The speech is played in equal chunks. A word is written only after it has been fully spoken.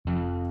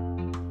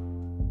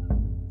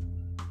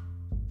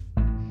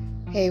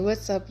Hey,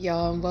 what's up,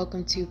 y'all? And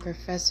welcome to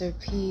Professor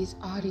P's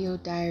audio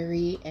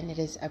diary, and it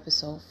is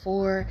episode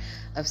 4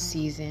 of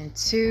season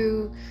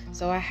 2.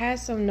 So I had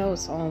some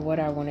notes on what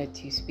I wanted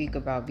to speak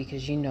about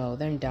because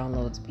them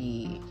downloads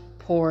be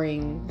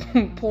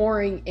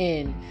pouring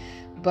in.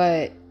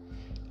 But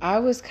I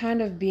was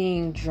kind of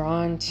being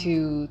drawn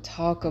to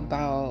talk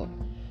about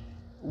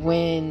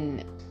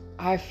when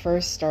I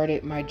first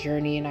started my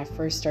journey and I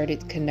first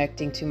started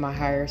connecting to my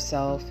higher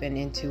self and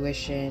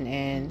intuition,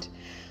 and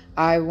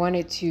I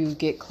wanted to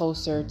get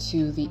closer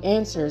to the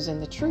answers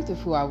and the truth of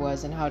who I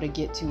was and how to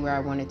get to where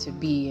I wanted to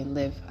be and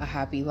live a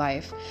happy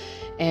life.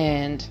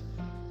 And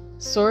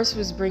Source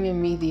was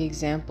bringing me the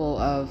example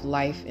of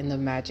life in the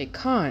magic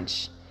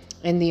conch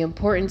and the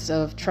importance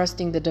of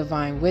trusting the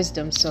divine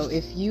wisdom. So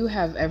if you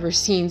have ever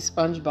seen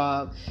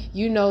SpongeBob,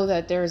 you know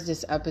that there's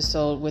this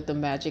episode with the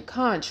magic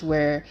conch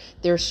where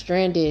they're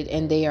stranded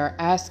and they are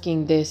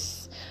asking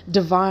this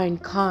divine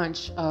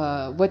conch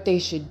what they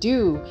should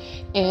do,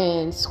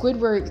 and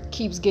Squidward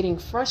keeps getting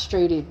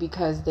frustrated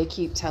because they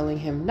keep telling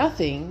him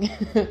nothing.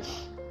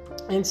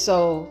 And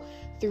so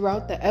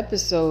throughout the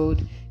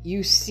episode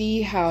you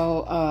see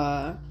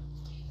how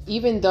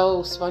even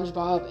though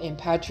SpongeBob and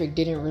Patrick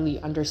didn't really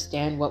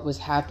understand what was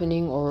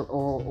happening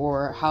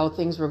or how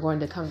things were going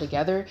to come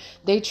together,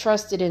 they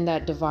trusted in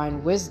that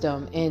divine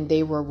wisdom and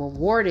they were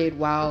rewarded,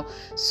 while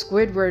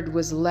Squidward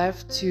was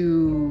left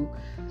to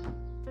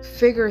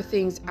figure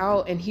things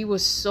out, and he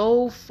was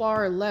so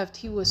far left,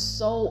 he was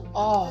so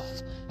off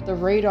the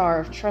radar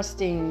of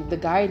trusting the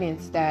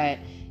guidance that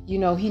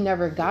he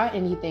never got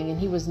anything, and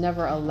he was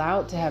never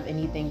allowed to have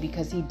anything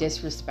because he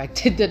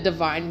disrespected the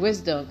divine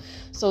wisdom.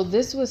 So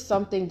this was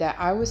something that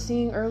I was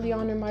seeing early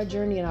on in my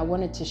journey, and I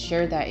wanted to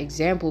share that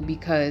example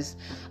because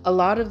a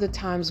lot of the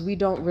times we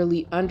don't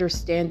really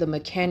understand the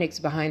mechanics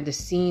behind the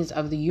scenes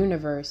of the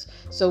universe.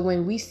 So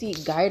when we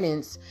seek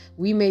guidance,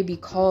 we may be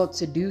called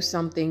to do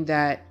something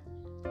that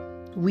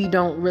we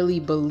don't really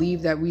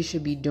believe that we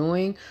should be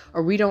doing,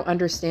 or we don't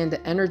understand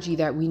the energy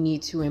that we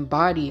need to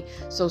embody.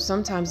 So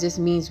sometimes this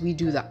means we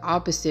do the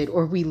opposite,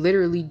 or we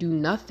literally do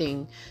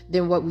nothing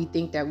than what we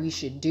think that we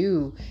should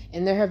do.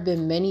 And there have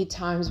been many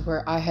times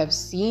where I have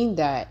seen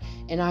that,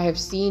 and I have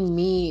seen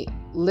me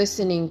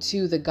listening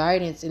to the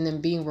guidance and then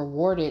being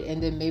rewarded,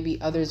 and then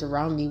maybe others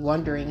around me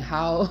wondering,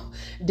 how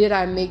did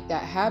I make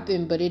that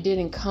happen? But it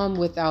didn't come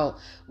without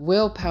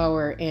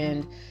willpower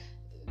and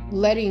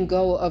letting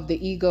go of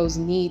the ego's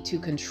need to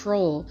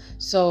control.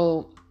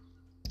 So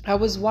I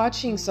was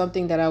watching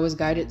something that I was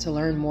guided to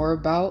learn more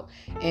about,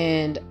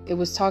 and it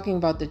was talking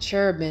about the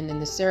cherubim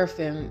and the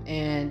seraphim.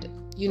 And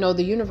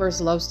the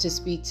universe loves to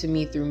speak to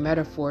me through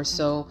metaphor,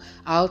 so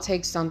I'll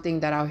take something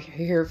that I'll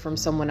hear from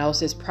someone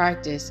else's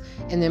practice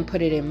and then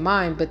put it in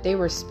mine. But they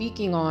were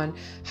speaking on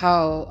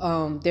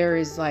how there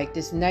is like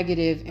this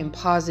negative and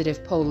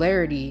positive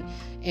polarity,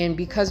 and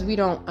because we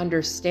don't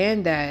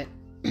understand that,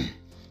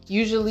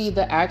 usually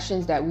the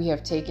actions that we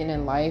have taken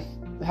in life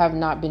have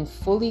not been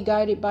fully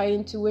guided by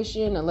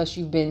intuition, unless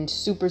you've been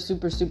super,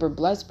 super, super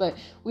blessed. But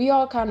we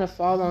all kind of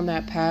fall on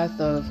that path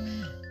of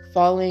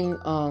falling,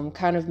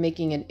 kind of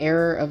making an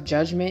error of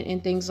judgment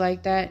and things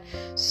like that.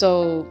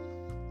 So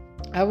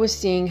I was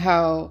seeing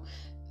how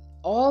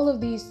all of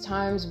these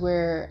times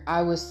where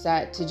I was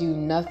sat to do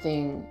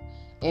nothing,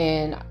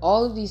 and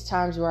all of these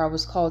times where I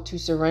was called to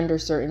surrender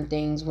certain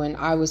things when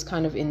I was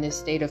kind of in this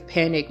state of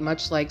panic,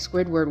 much like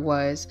Squidward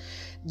was,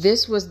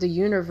 this was the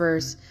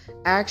universe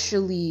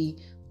actually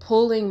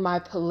pulling my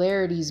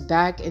polarities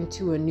back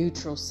into a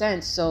neutral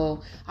sense.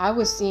 So I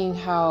was seeing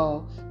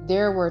how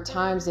there were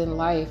times in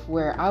life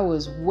where I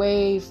was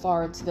way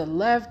far to the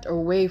left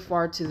or way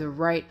far to the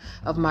right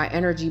of my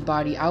energy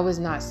body. I was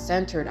not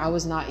centered. I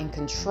was not in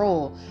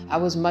control. I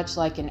was much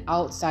like an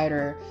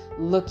outsider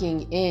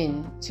looking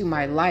in to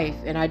my life,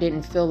 and I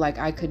didn't feel like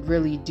I could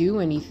really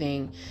do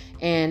anything.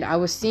 And I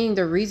was seeing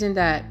the reason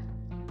that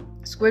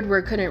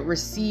Squidward couldn't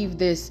receive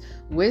this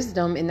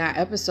wisdom in that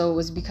episode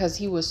was because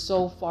he was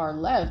so far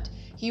left.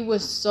 He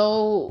was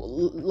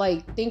so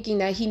thinking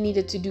that he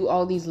needed to do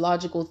all these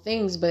logical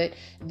things, but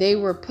they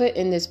were put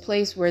in this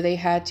place where they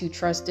had to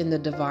trust in the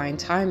divine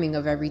timing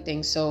of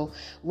everything. So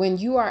when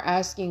you are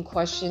asking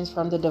questions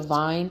from the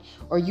divine,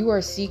 or you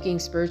are seeking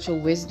spiritual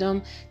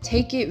wisdom,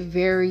 take it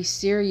very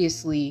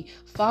seriously.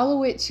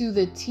 Follow it to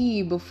the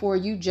T before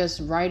you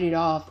just write it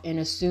off and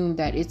assume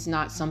that it's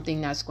not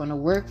something that's going to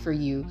work for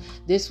you.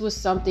 This was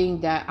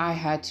something that I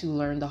had to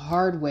learn the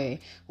hard way.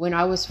 When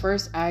I was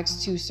first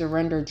asked to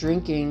surrender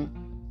drinking,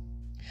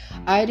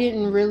 I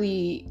didn't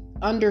really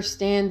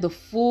understand the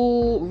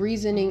full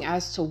reasoning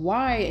as to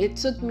why. It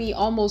took me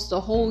almost a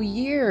whole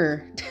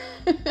year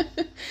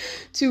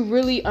to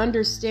really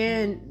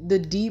understand the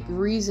deep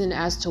reason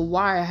as to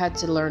why. I had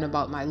to learn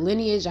about my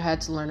lineage. I had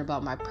to learn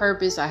about my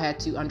purpose. I had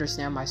to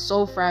understand my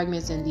soul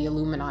fragments and the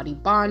Illuminati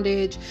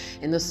bondage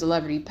and the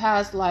celebrity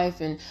past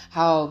life, and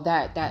how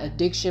that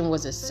addiction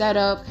was a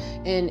setup.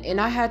 And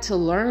I had to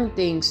learn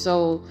things.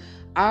 So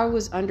I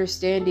was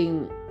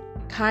understanding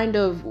kind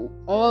of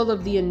all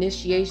of the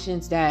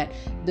initiations that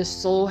the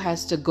soul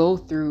has to go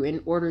through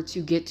in order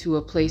to get to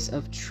a place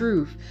of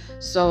truth.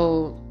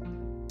 So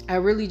I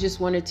really just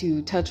wanted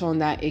to touch on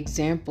that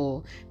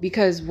example,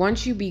 because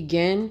once you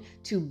begin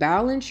to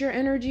balance your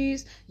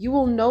energies, you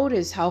will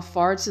notice how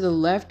far to the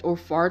left or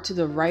far to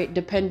the right,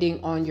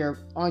 depending on your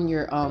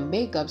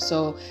makeup.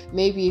 So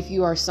maybe if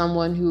you are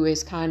someone who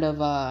is kind of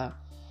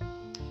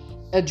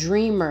a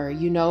dreamer,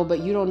 but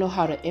you don't know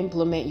how to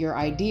implement your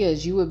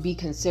ideas, you would be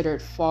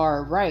considered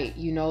far right,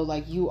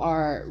 like you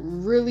are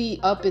really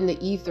up in the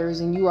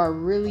ethers and you are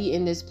really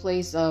in this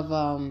place of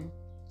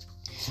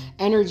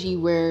energy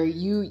where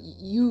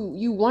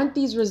you want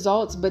these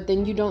results, but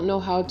then you don't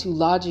know how to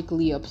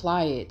logically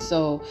apply it.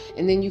 So,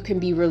 and then you can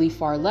be really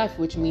far left,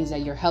 which means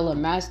that you're hella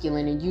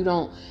masculine and you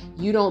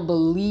don't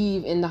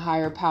believe in the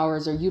higher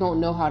powers, or you don't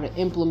know how to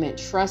implement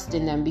trust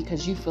in them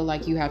because you feel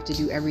like you have to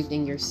do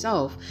everything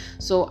yourself.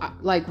 So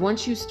like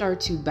once you start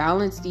to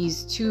balance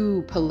these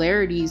two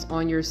polarities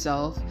on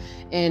yourself,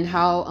 and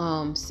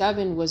how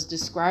Seven was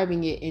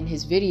describing it in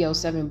his video,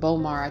 Seven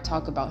Bomar, I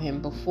talked about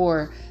him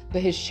before,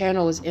 but his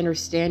channel is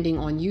Understanding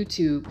on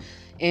YouTube.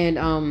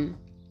 And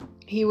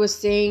he was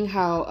saying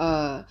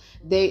how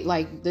they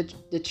like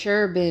the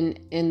cherubim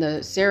and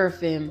the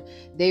seraphim,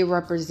 they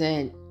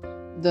represent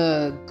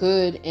the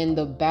good and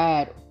the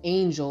bad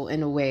angel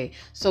in a way.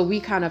 So we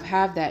kind of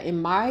have that.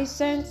 In my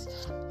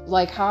sense,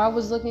 like how I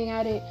was looking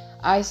at it,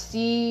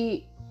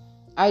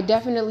 I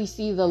definitely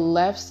see the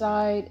left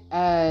side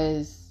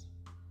as,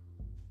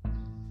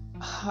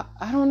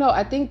 I don't know.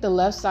 I think the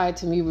left side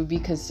to me would be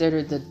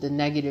considered the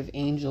negative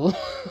angel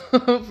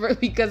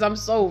because I'm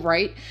so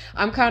right.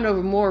 I'm kind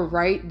of more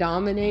right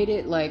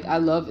dominated. Like I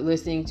love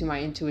listening to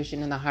my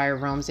intuition in the higher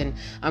realms, and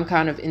I'm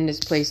kind of in this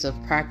place of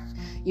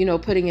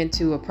putting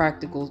into a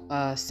practical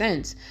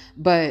sense.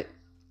 But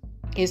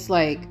it's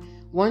like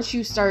once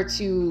you start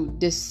to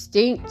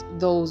distinct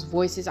those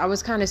voices, I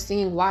was kind of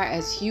seeing why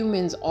as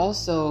humans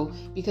also,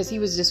 because he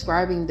was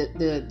describing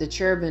the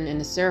cherubim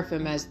and the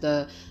seraphim as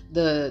the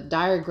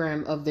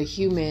diagram of the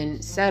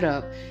human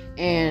setup.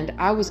 And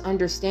I was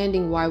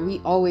understanding why we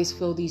always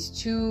feel these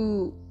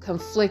two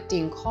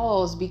conflicting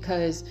calls,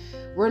 because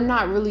we're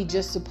not really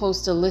just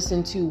supposed to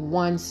listen to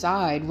one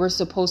side. We're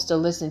supposed to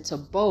listen to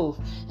both.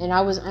 And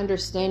I was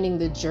understanding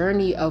the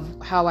journey of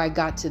how I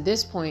got to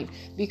this point,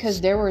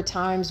 because there were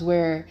times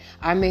where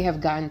I may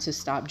have gotten to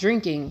stop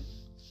drinking.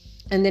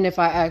 And then if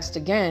I asked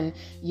again,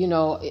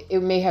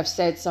 it may have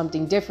said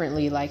something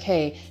differently, like,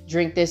 hey,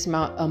 drink this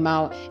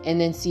amount and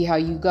then see how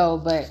you go.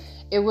 But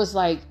it was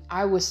like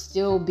I was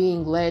still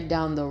being led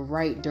down the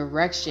right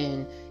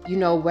direction.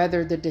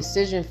 Whether the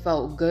decision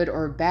felt good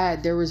or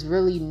bad, there was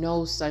really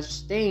no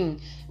such thing.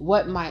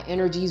 What my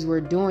energies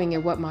were doing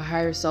and what my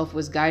higher self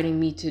was guiding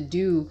me to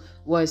do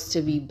was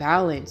to be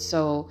balanced.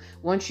 So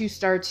once you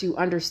start to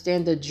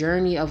understand the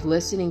journey of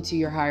listening to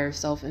your higher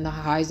self and the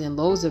highs and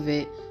lows of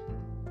it,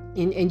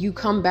 and you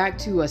come back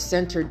to a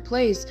centered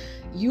place,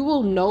 you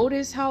will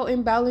notice how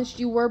imbalanced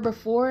you were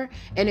before,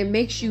 and it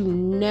makes you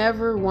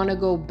never want to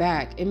go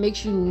back. It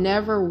makes you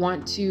never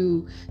want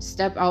to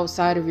step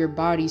outside of your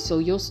body. So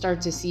you'll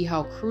start to see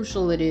how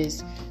crucial it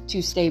is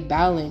to stay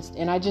balanced.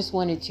 And I just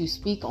wanted to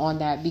speak on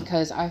that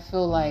because I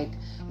feel like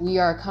we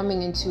are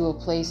coming into a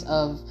place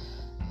of,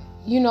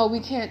 we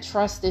can't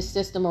trust this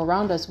system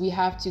around us. We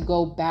have to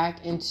go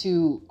back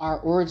into our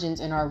origins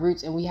and our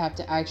roots, and we have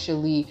to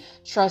actually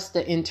trust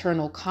the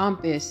internal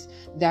compass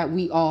that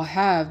we all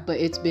have, but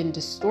it's been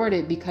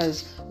distorted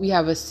because we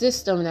have a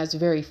system that's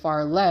very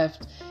far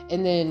left,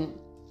 and then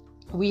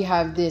we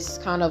have this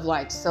kind of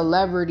like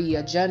celebrity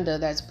agenda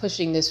that's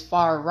pushing this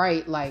far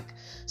right, like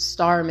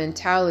star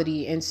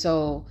mentality. And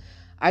so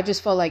I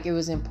just felt like it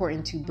was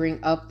important to bring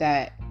up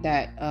that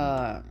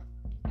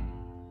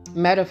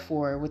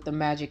metaphor with the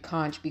magic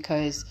conch,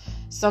 because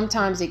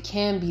sometimes it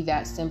can be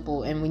that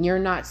simple, and when you're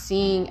not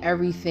seeing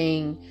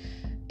everything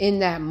in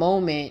that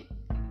moment,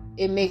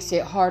 it makes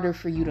it harder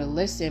for you to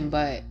listen.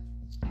 But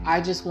I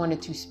just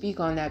wanted to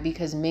speak on that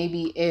because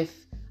maybe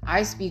if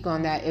I speak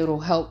on that, it'll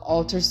help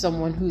alter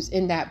someone who's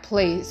in that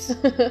place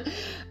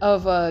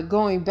of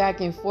going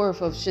back and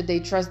forth of should they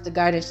trust the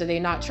guidance, should they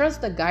not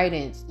trust the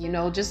guidance.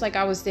 Just like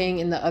I was saying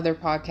in the other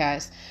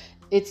podcast,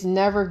 it's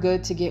never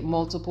good to get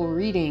multiple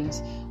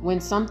readings. When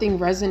something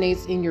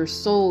resonates in your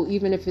soul,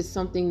 even if it's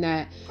something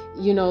that,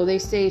 they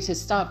say to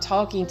stop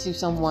talking to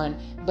someone,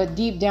 but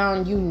deep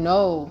down,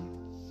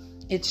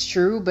 it's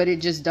true, but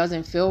it just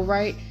doesn't feel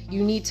right.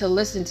 You need to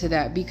listen to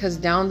that, because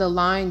down the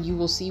line, you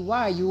will see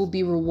why. You will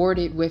be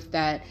rewarded with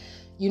that,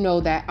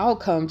 that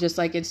outcome, just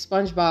like in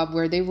SpongeBob,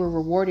 where they were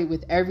rewarded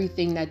with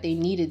everything that they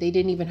needed. They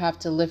didn't even have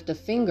to lift a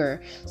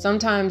finger.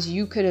 Sometimes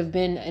you could have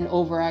been an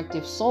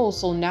overactive soul.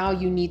 So now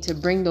you need to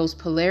bring those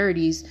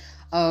polarities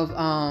of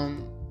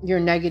your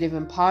negative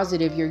and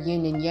positive, your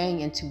yin and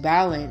yang, into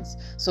balance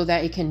so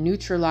that it can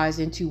neutralize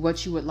into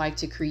what you would like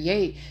to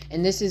create.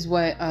 And this is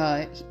what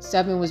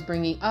Seven was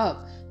bringing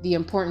up, the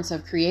importance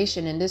of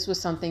creation. And this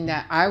was something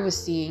that I was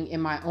seeing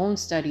in my own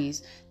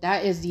studies.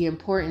 That is the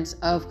importance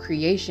of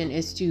creation,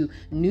 is to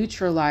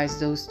neutralize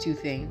those two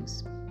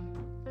things.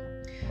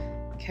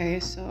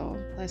 Okay, so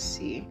let's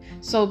see.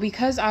 So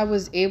because I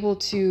was able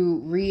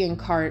to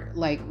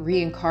reincarnate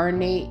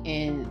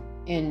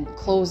and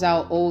close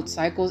out old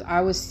cycles,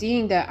 I was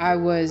seeing that I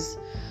was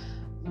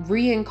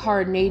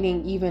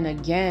reincarnating even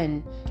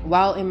again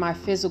while in my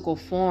physical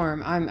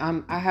form.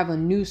 I have a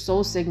new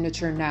soul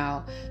signature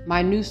now,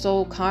 my new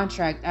soul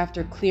contract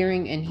after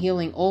clearing and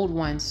healing old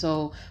ones.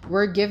 So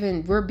we're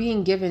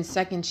being given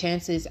second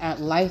chances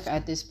at life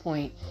at this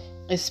point,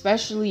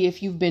 especially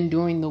if you've been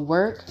doing the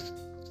work.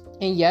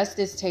 And yes,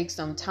 this takes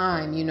some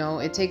time,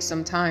 it takes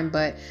some time,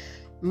 but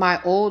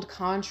my old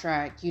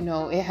contract,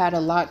 it had a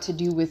lot to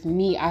do with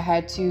me. I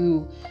had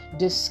to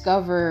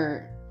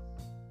discover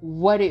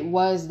what it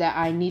was that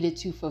I needed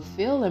to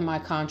fulfill in my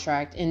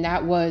contract. And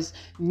that was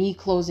me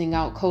closing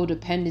out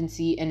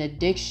codependency and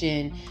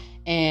addiction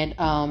and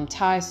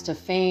ties to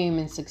fame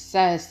and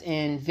success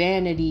and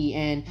vanity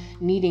and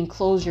needing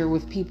closure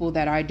with people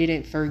that I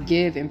didn't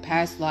forgive in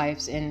past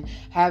lives and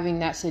having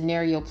that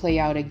scenario play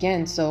out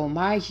again. So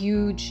my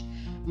huge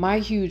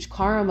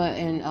karma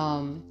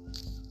and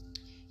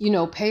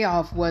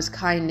payoff was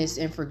kindness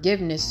and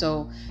forgiveness.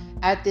 So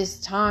at this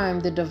time,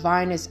 the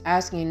divine is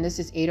asking, this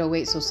is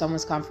 808, so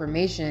someone's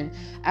confirmation.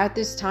 At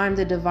this time,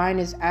 the divine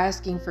is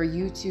asking for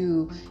you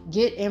to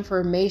get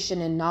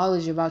information and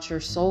knowledge about your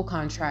soul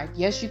contract.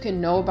 Yes, you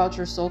can know about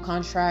your soul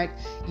contract.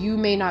 You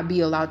may not be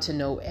allowed to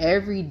know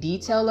every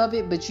detail of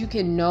it, but you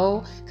can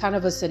know kind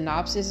of a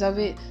synopsis of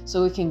it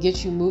so it can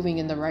get you moving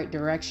in the right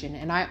direction.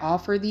 And I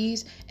offer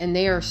these and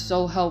they are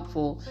so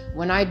helpful.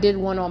 When I did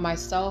one on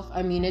myself,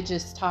 it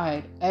just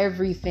tied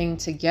everything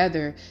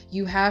together.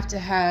 You have to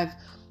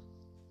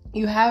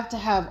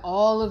have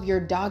all of your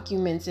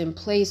documents in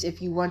place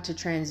if you want to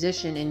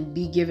transition and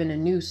be given a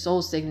new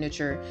soul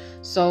signature.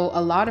 So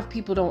a lot of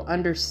people don't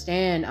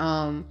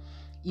understand.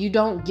 You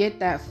don't get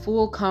that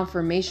full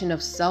confirmation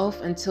of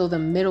self until the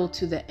middle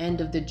to the end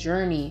of the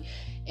journey.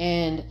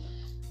 And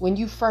when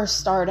you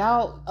first start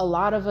out, a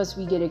lot of us,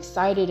 we get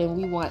excited and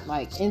we want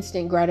like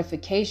instant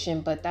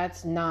gratification, but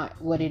that's not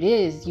what it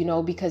is,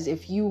 because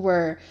if you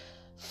were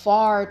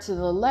far to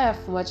the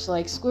left, much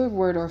like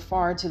Squidward, or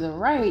far to the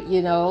right,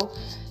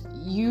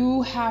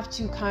 you have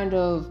to kind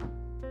of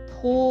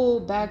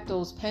pull back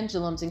those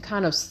pendulums and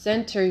kind of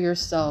center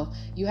yourself.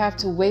 You have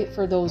to wait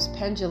for those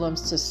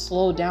pendulums to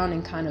slow down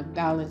and kind of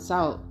balance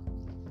out,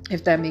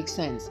 if that makes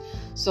sense.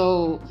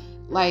 So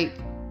like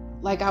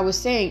I was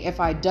saying, if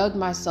I dug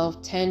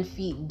myself 10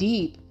 feet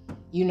deep,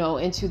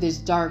 into this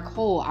dark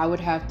hole, I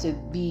would have to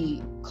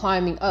be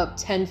climbing up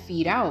 10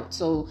 feet out.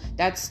 So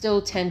that's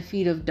still 10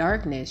 feet of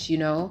darkness,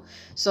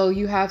 So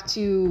you have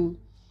to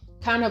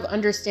kind of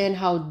understand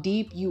how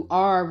deep you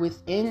are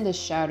within the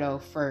shadow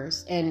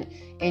first. And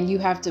you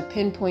have to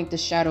pinpoint the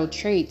shadow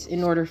traits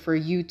in order for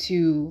you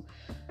to,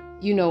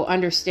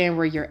 understand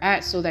where you're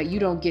at so that you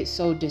don't get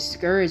so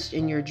discouraged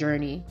in your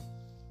journey.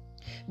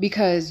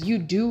 Because you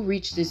do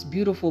reach this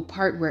beautiful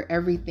part where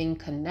everything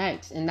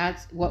connects. And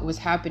that's what was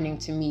happening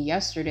to me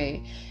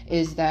yesterday,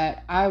 is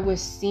that I was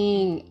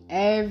seeing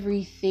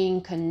everything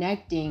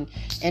connecting.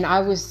 And I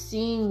was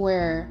seeing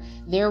where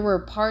there were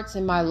parts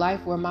in my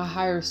life where my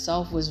higher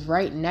self was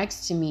right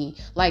next to me.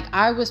 Like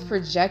I was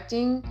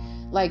projecting,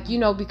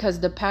 because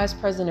the past,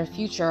 present, and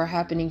future are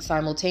happening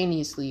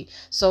simultaneously.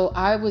 So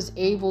I was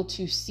able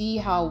to see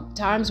how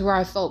times where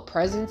I felt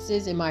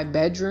presences in my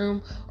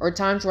bedroom or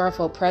times where I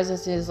felt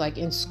presences like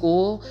in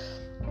school,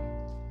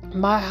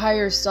 my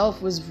higher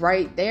self was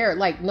right there.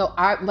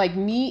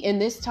 Me in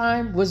this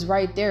time was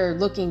right there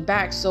looking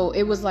back. So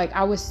it was like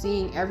I was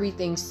seeing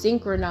everything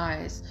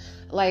synchronized.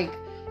 Like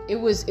it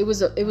was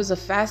a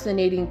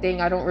fascinating thing.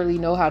 I don't really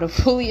know how to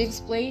fully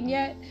explain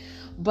yet,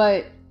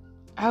 but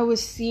I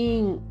was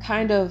seeing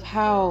kind of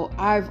how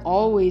I've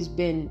always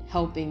been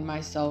helping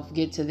myself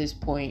get to this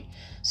point.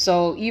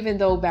 So even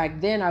though back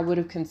then I would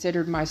have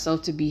considered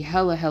myself to be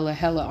hella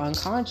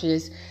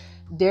unconscious,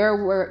 there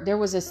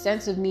was a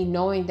sense of me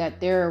knowing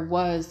that there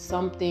was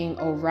something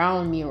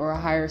around me, or a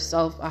higher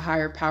self, a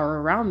higher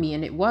power around me.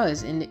 And it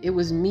was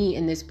me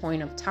in this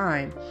point of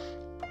time.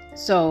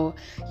 So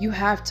you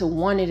have to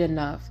want it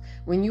enough.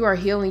 When you are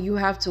healing, you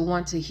have to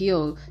want to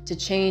heal, to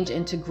change,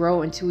 and to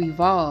grow, and to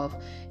evolve.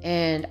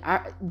 And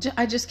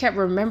I just kept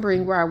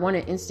remembering where I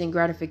wanted instant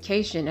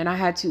gratification, and I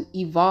had to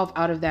evolve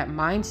out of that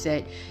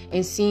mindset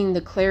and seeing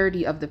the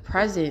clarity of the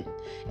present.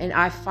 And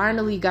I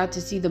finally got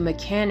to see the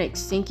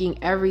mechanics syncing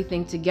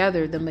everything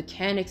together, the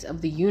mechanics of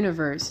the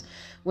universe.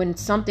 When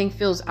something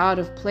feels out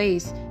of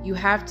place, you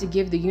have to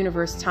give the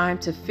universe time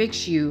to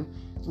fix you.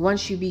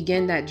 Once you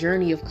begin that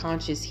journey of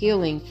conscious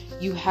healing,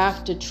 you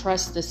have to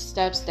trust the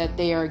steps that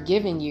they are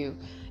giving you.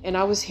 And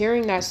I was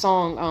hearing that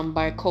song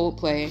by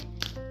Coldplay.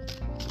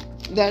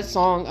 That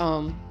song,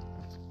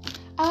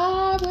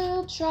 I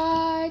will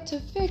try to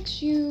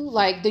fix you.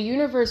 Like the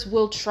universe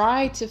will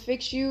try to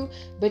fix you,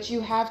 but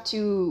you have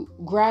to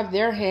grab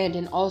their hand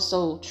and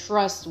also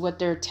trust what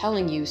they're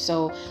telling you.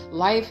 So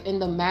life in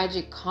the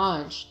magic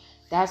conch,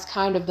 that's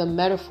kind of the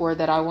metaphor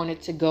that I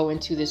wanted to go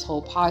into this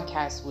whole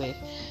podcast with.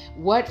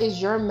 What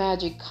is your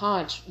magic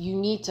conch? You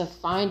need to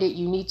find it.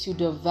 You need to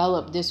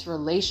develop this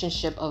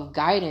relationship of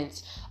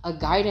guidance, a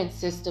guidance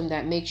system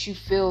that makes you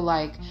feel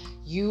like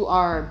you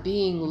are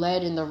being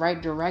led in the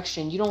right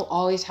direction. You don't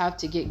always have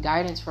to get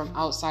guidance from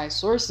outside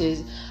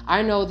sources.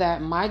 I know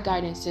that my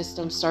guidance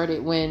system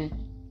started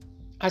when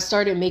I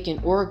started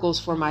making oracles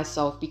for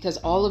myself, because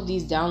all of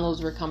these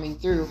downloads were coming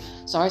through.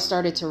 So I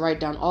started to write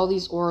down all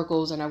these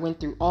oracles, and I went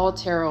through all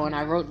tarot and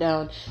I wrote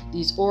down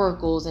these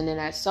oracles. And then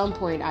at some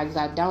point I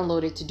got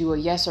downloaded to do a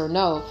yes or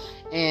no.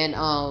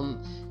 And,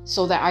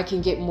 so that I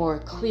can get more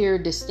clear,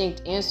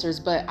 distinct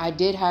answers. But I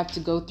did have to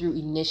go through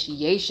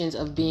initiations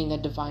of being a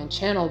divine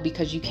channel,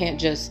 because you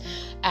can't just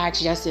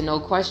ask yes and no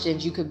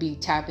questions. You could be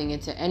tapping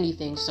into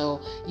anything.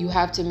 So you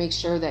have to make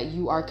sure that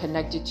you are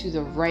connected to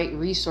the right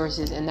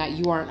resources and that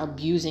you aren't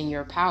abusing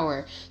your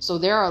power. So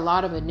there are a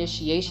lot of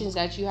initiations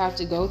that you have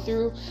to go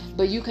through,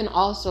 but you can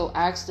also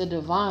ask the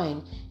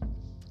divine.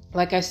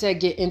 Like I said,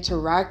 get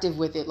interactive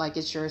with it like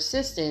it's your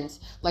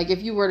assistants. Like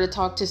if you were to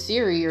talk to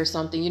Siri or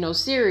something,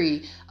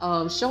 Siri,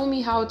 show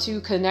me how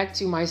to connect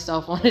to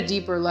myself on a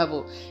deeper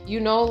level.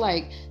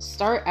 Like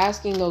start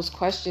asking those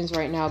questions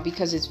right now,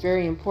 because it's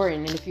very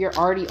important. And if you're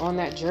already on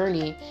that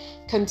journey,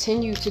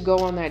 continue to go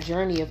on that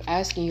journey of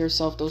asking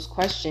yourself those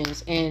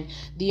questions, and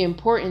the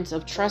importance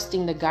of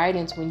trusting the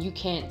guidance when you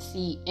can't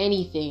see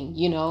anything,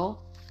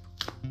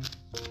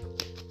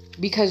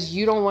 Because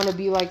you don't want to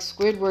be like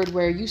Squidward,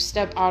 where you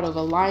step out of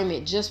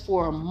alignment just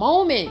for a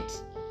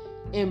moment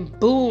and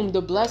boom,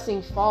 the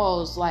blessing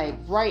falls like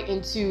right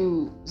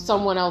into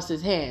someone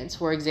else's hands,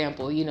 for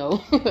example,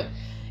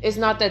 It's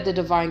not that the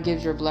divine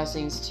gives your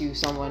blessings to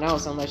someone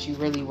else unless you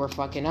really were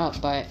fucking up,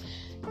 but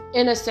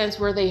in a sense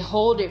where they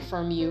hold it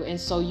from you, and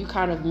so you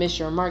kind of miss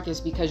your mark, is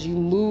because you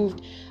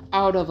moved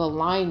out of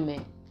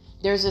alignment.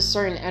 There's a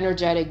certain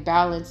energetic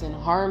balance and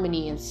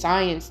harmony and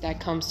science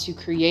that comes to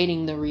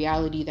creating the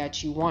reality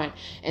that you want.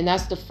 And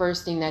that's the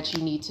first thing that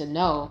you need to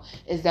know,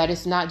 is that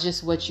it's not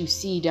just what you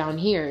see down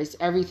here. It's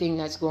everything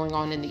that's going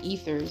on in the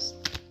ethers.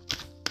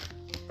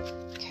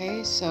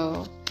 Okay,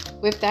 so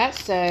with that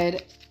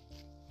said,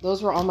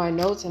 those were all my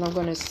notes, and I'm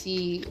going to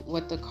see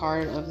what the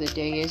card of the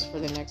day is for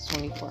the next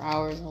 24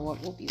 hours and what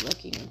we'll be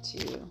looking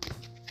into.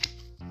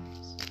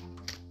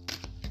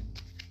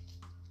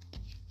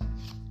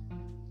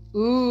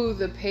 Ooh,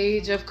 the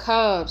Page of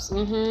Cups.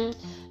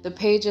 The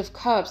Page of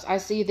Cups. I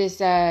see this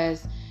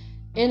as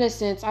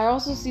innocence. I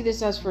also see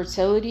this as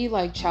fertility,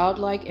 like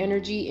childlike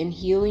energy and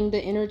healing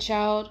the inner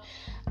child.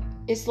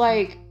 It's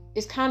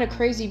kind of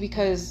crazy,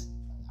 because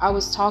I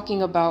was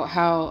talking about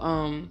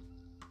how,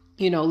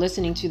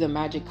 listening to the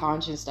magic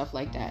conch and stuff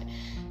like that.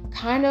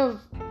 Kind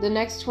of the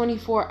next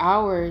 24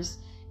 hours,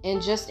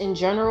 and just in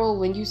general,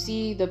 when you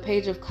see the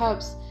Page of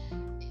Cups,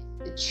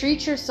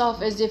 treat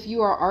yourself as if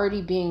you are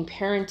already being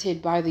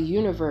parented by the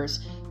universe.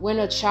 When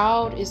a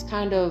child is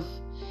kind of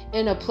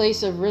in a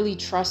place of really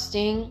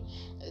trusting,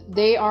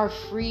 they are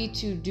free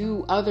to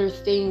do other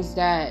things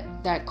that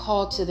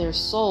call to their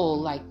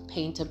soul, like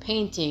paint a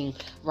painting,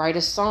 write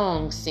a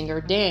song, sing or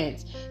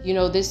dance.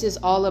 This is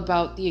all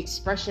about the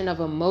expression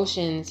of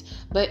emotions,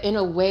 but in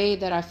a way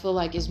that I feel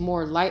like is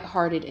more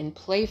lighthearted and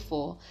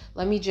playful.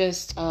 Let me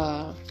just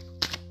clarify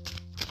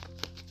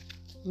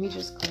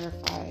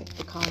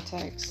the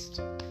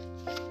context.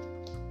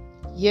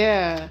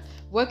 Yeah.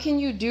 What can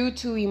you do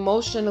to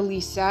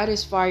emotionally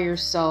satisfy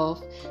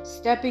yourself,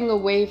 stepping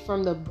away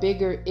from the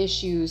bigger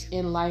issues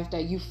in life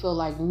that you feel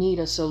like need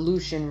a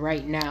solution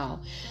right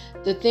now?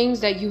 The things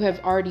that you have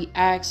already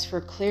asked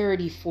for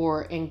clarity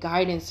for and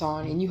guidance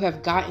on, and you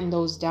have gotten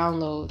those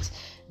downloads.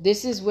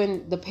 This is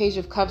when the Page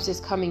of Cups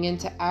is coming in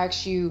to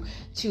ask you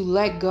to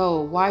let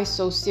go. Why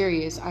so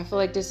serious? I feel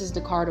like this is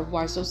the card of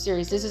why so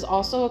serious. This is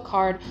also a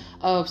card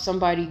of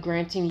somebody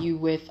granting you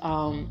with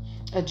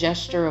a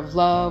gesture of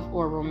love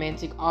or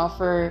romantic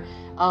offer.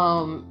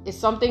 It's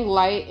something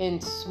light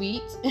and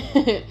sweet,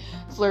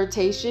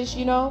 flirtatious,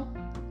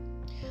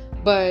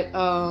 but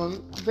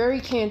very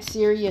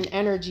Cancerian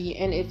energy.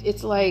 And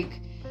it's like,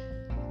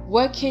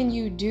 what can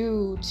you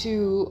do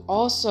to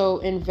also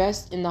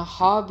invest in the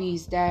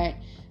hobbies that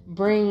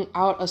bring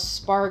out a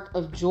spark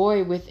of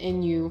joy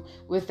within you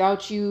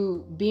without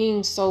you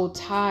being so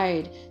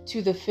tied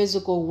to the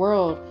physical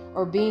world,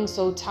 or being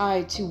so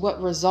tied to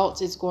what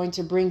results it's going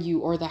to bring you,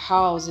 or the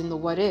hows and the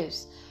what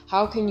ifs?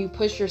 How can you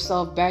push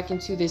yourself back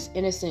into this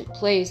innocent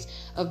place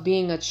of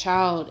being a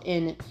child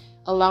and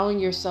allowing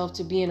yourself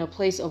to be in a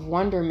place of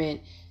wonderment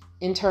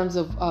in terms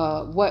of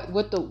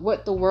what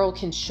the world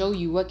can show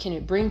you, what can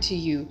it bring to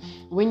you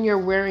when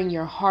you're wearing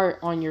your heart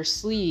on your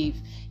sleeve?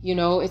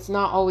 It's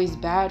not always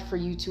bad for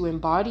you to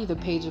embody the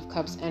Page of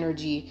Cups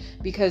energy,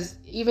 because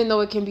even though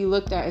it can be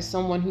looked at as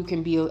someone who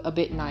can be a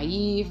bit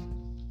naive,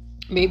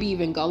 maybe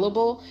even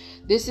gullible,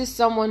 this is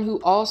someone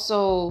who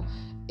also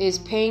is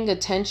paying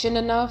attention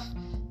enough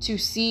to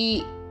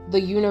see the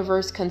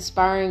universe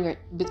conspiring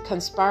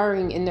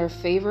in their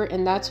favor,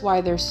 and that's why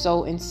they're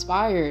so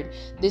inspired.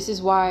 This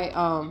is why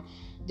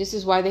This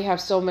is why they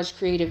have so much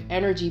creative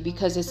energy,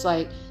 because it's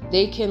like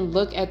they can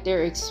look at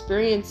their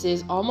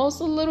experiences almost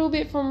a little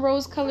bit from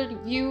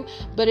rose-colored view,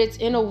 but it's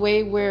in a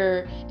way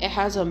where it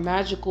has a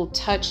magical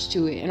touch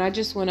to it. And I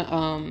just want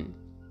to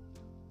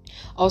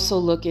also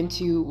look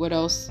into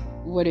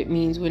what it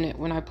means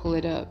when I pull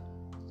it up.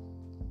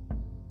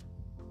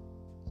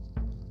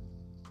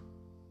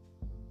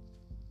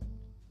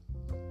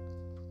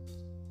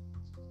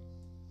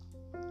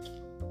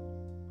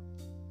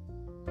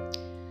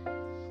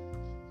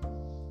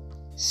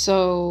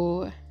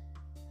 So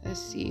let's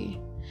see.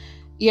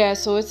 Yeah,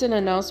 so it's an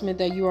announcement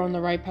that you are on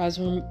the right path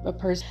from a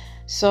person.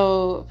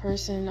 So a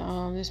person,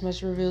 this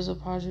much reveals a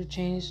positive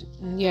change.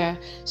 Yeah.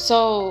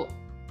 So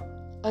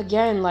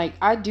again, like,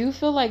 I do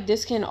feel like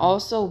this can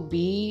also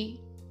be,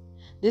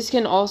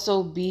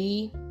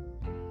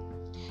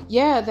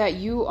 yeah, that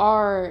you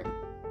are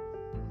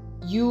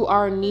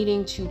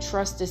needing to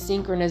trust the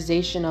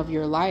synchronization of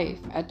your life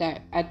at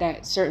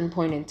that certain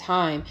point in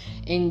time,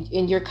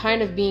 and you're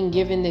kind of being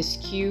given this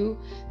cue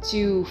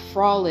to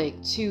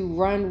frolic, to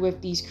run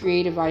with these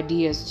creative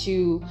ideas,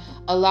 to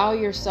allow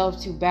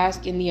yourself to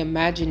bask in the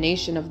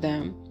imagination of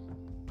them.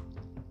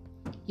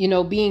 You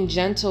know, being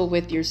gentle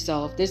with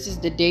yourself. This is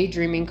the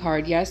daydreaming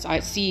card. Yes, I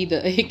see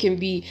that it can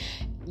be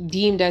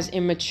deemed as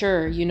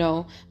immature, you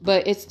know,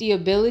 but it's the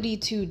ability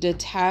to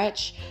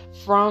detach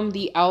from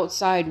the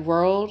outside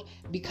world,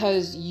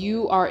 because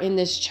you are in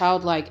this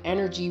childlike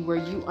energy where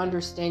you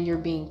understand you're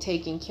being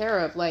taken care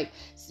of, like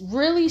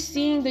really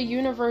seeing the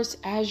universe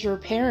as your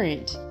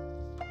parent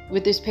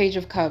with this Page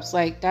of Cups.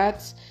 Like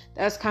that's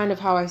kind of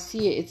how I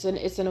see it.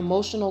 It's an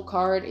emotional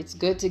card. It's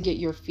good to get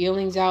your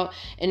feelings out,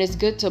 and it's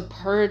good to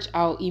purge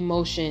out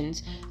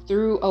emotions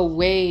through a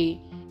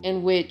way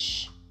in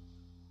which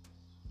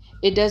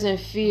it doesn't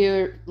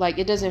feel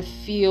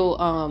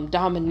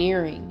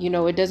domineering. You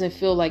know, it doesn't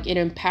feel like it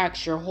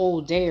impacts your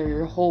whole day or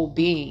your whole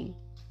being.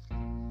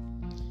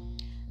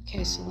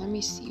 Okay, so let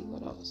me see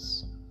what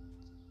else.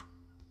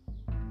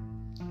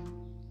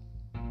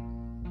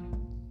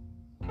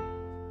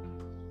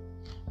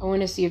 I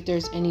want to see if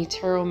there's any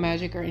tarot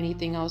magic or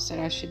anything else that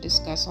I should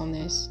discuss on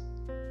this.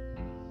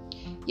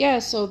 Yeah,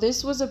 so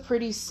this was a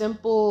pretty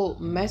simple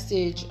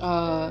message.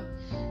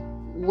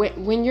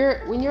 When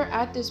you're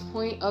at this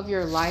point of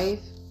your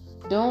life,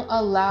 don't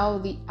allow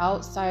the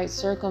outside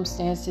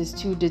circumstances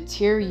to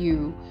deter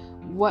you.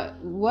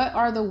 What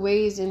are the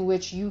ways in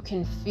which you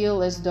can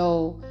feel as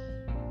though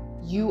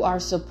you are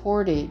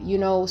supported? You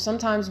know,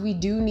 sometimes we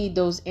do need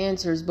those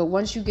answers, but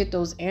once you get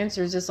those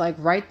answers, it's like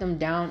write them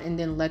down and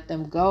then let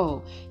them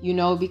go, you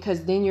know,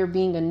 because then you're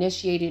being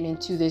initiated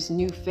into this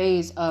new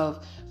phase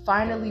of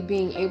finally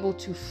being able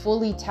to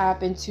fully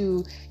tap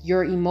into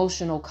your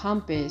emotional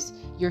compass,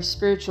 your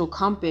spiritual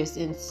compass,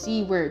 and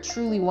see where it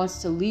truly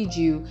wants to lead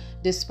you,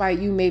 despite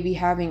you maybe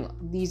having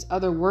these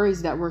other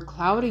worries that were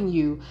clouding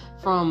you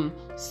from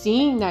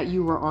seeing that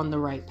you were on the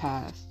right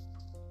path.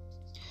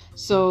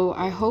 So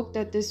I hope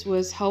that this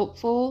was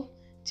helpful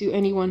to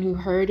anyone who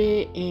heard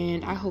it,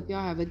 and I hope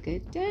y'all have a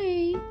good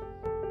day.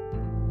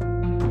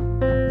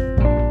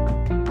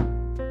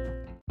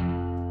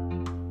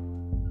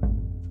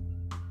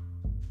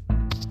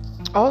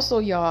 Also,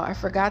 y'all, I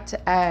forgot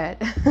to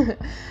add.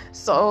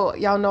 So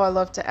y'all know I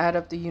love to add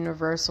up the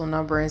universal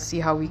number and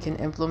see how we can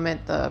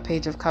implement the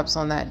Page of Cups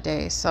on that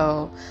day.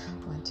 So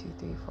 1, 2,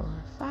 3,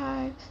 4,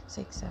 5,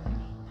 6, 7, 8,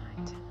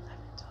 9, 10, 11,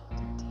 12,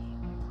 13,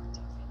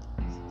 14,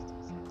 15, 16,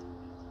 17,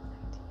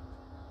 18,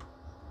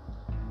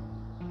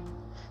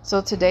 19. So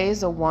today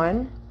is a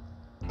 1.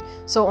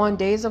 So on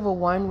days of a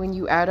 1, when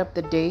you add up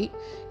the date,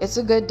 it's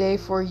a good day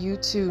for you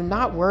to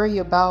not worry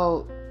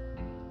about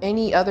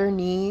any other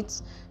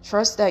needs.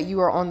 Trust that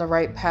you are on the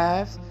right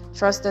path.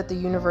 Trust that the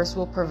universe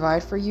will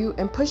provide for you,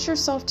 and push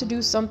yourself to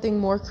do something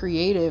more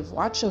creative.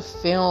 Watch a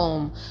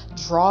film,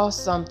 draw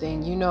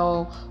something, you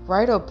know,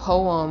 write a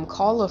poem,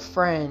 call a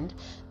friend.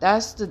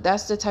 That's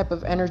the type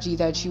of energy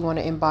that you want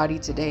to embody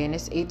today. And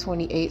it's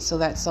 8:28, so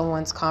that's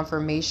someone's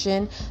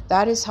confirmation.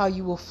 That is how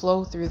you will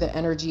flow through the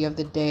energy of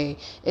the day.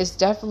 It's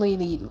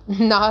definitely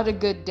not a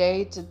good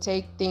day to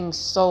take things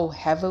so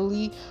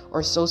heavily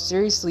or so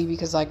seriously,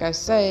 because like I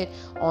said,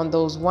 on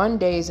those 1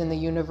 days in the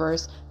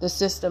universe, the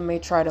system may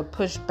try to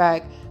push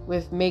back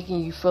with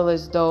making you feel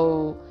as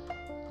though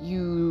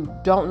you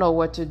don't know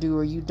what to do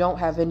or you don't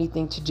have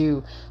anything to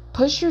do.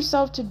 Push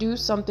yourself to do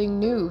something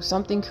new,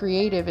 something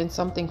creative, and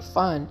something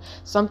fun,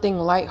 something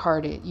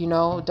lighthearted, you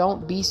know.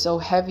 Don't be so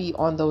heavy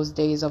on those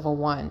days of a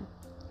 1.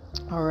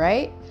 All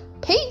right?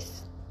 Peace.